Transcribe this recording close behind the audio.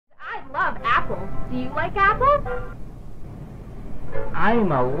apples. Do you like apples?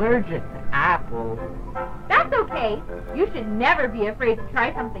 I'm allergic to apples. That's okay. You should never be afraid to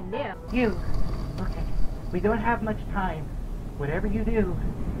try something new. You. Okay, we don't have much time. Whatever you do,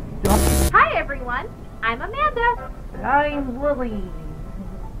 don't... Hi, everyone. I'm Amanda. I'm Wooly.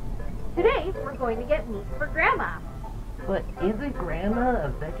 Today, we're going to get meat for Grandma. But isn't Grandma a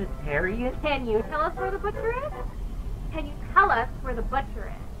vegetarian? Can you tell us where the butcher is? Can you tell us where the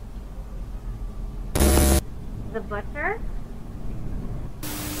butcher is? The butcher?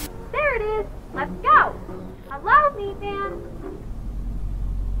 There it is. Let's go. Hello, meat man.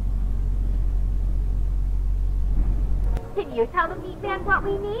 Can you tell the meat man what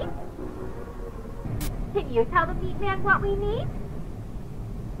we need? Can you tell the meat man what we need?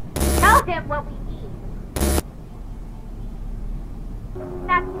 Tell him what we need.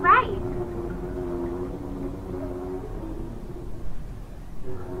 That's right.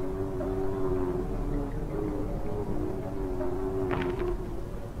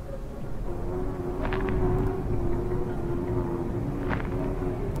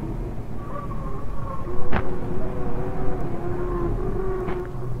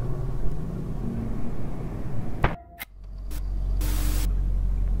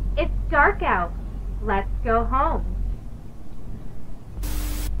 It's dark out. Let's go home.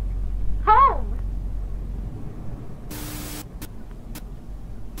 Home!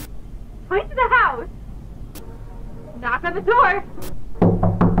 Point to the house. Knock on the door.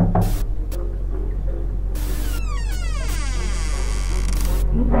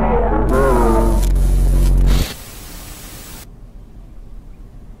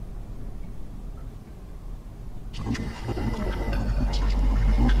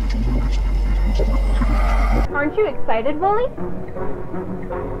 Aren't you excited, Wooly?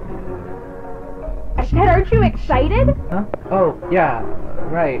 I said, aren't you excited? Huh? Oh, yeah,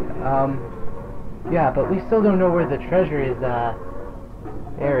 right. Yeah, but we still don't know where the treasure is,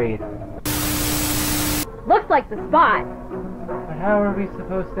 buried. Looks like the spot. But how are we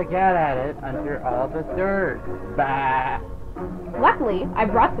supposed to get at it under all the dirt? Bah! Luckily, I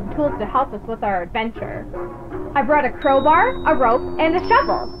brought some tools to help us with our adventure. I brought a crowbar, a rope, and a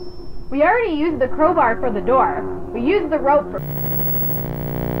shovel. We already used the crowbar for the door. We used the rope for...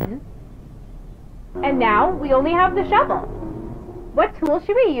 And now, we only have the shovel. What tool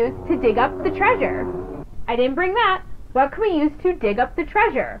should we use to dig up the treasure? I didn't bring that. What can we use to dig up the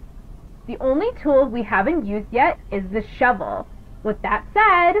treasure? The only tool we haven't used yet is the shovel. With that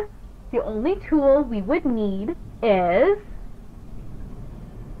said, the only tool we would need is...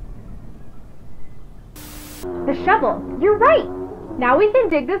 the shovel. You're right. Now we can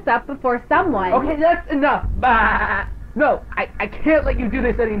dig this up before someone... Okay, that's enough. Bah! No, I can't let you do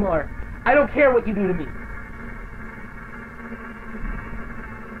this anymore. I don't care what you do to me.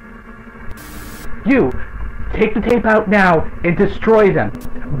 You, take the tape out now and destroy them.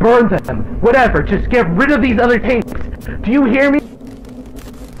 Burn them. Whatever. Just get rid of these other tapes. Do you hear me?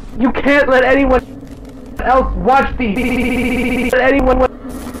 You can't let anyone else watch these. Let anyone... Where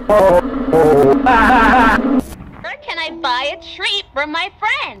can I buy a treat for my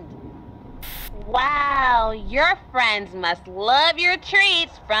friend? Wow, your friends must love your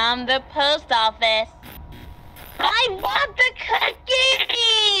treats from the post office. I want the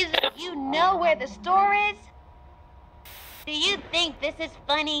cookies! You know where the store is? Do you think this is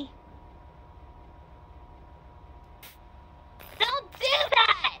funny? Don't do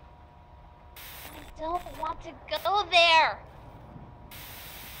that! I don't want to go there.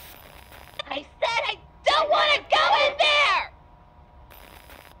 I said I don't want to go in there!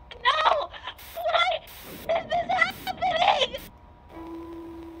 No! Why is this happening?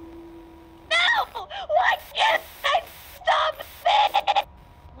 No! Why can't I stop it?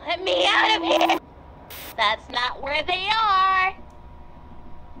 Let me out of here! That's not where they are!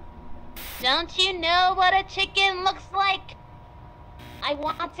 Don't you know what a chicken looks like? I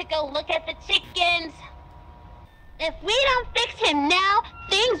want to go look at the chickens. If we don't fix him now,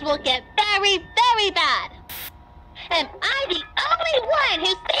 things will get very, very bad. And I'm the only one who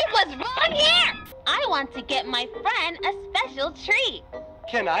sees what's wrong here! I want to get my friend a special treat.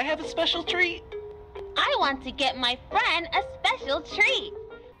 Can I have a special treat? I want to get my friend a special treat.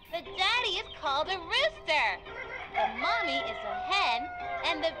 The daddy is called a rooster. The mommy is a hen,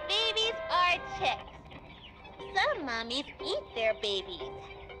 and the babies are chicks. Some mommies eat their babies.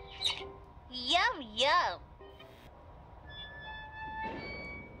 Yum, yum.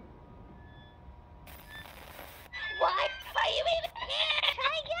 Why are you even here?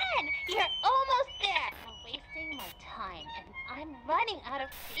 Try again. You're almost there. I'm wasting my time, and I'm running out of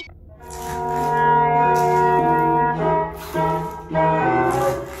patience.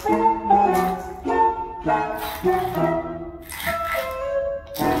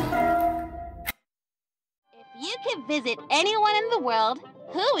 real world,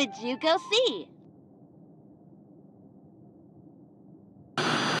 who would you go see?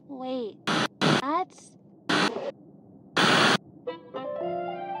 Wait, that's...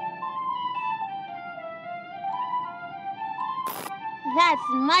 That's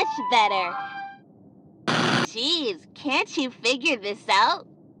much better. Jeez, can't you figure this out?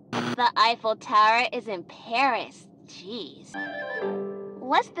 The Eiffel Tower is in Paris. Jeez.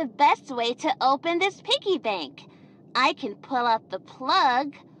 What's the best way to open this piggy bank? I can pull out the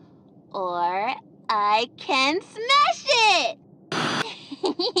plug, or I can smash it!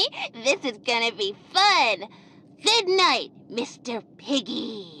 This is gonna be fun. Good night, Mr.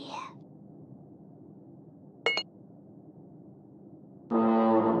 Piggy.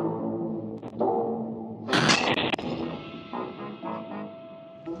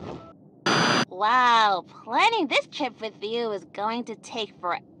 Wow, planning this trip with you is going to take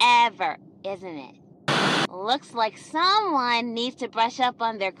forever, isn't it? Looks like someone needs to brush up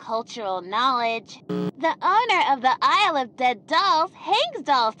on their cultural knowledge. The owner of the Isle of Dead Dolls hangs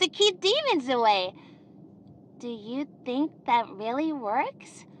dolls to keep demons away. Do you think that really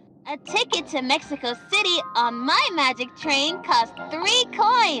works? A ticket to Mexico City on my magic train costs 3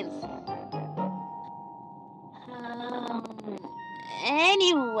 coins.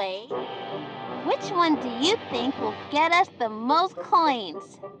 Anyway, which one do you think will get us the most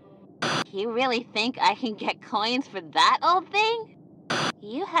coins? You really think I can get coins for that old thing?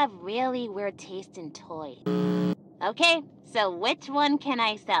 You have really weird taste in toys. Okay, so which one can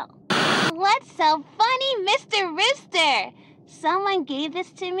I sell? Let's sell Funny Mr. Rooster! Someone gave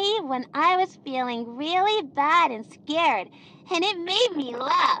this to me when I was feeling really bad and scared, and it made me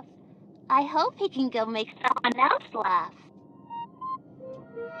laugh. I hope he can go make someone else laugh.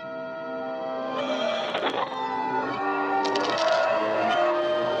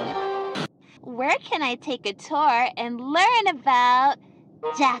 Where can I take a tour and learn about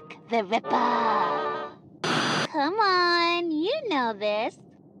Jack the Ripper? Come on, you know this.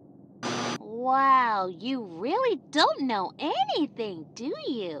 Wow, you really don't know anything, do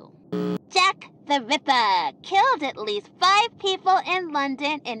you? Jack the Ripper killed at least 5 people in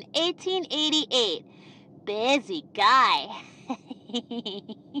London in 1888. Busy guy.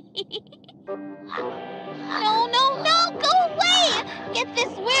 No, no, no! Go away! Get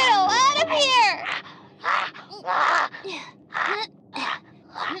this weirdo out of here!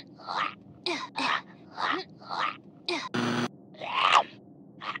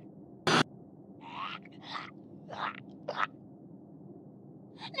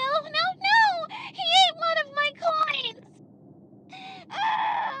 No, no, no! He ate one of my coins!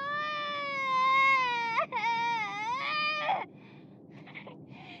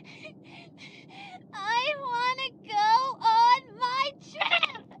 I want to go on my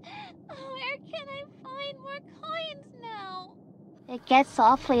trip! Where can I find more coins now? It gets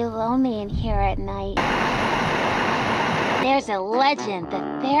awfully lonely in here at night. There's a legend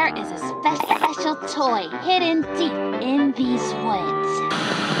that there is a special toy hidden deep in these woods.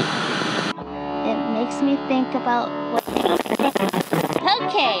 It makes me think about what...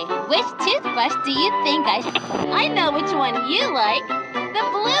 Okay, which toothbrush do you think I should... I know which one you like. The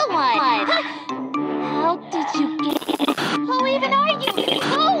blue one. How did you get... Who even are you?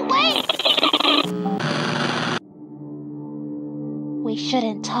 Go away! We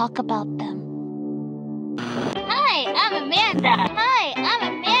shouldn't talk about them. Hi, I'm Amanda. Hi, I'm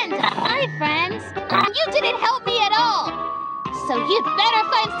Amanda. Hi, friends. You didn't help me at all. So you'd better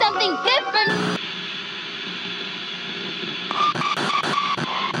find something good for me.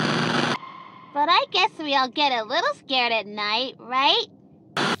 But I guess we all get a little scared at night, right?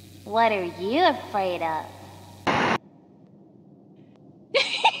 What are you afraid of?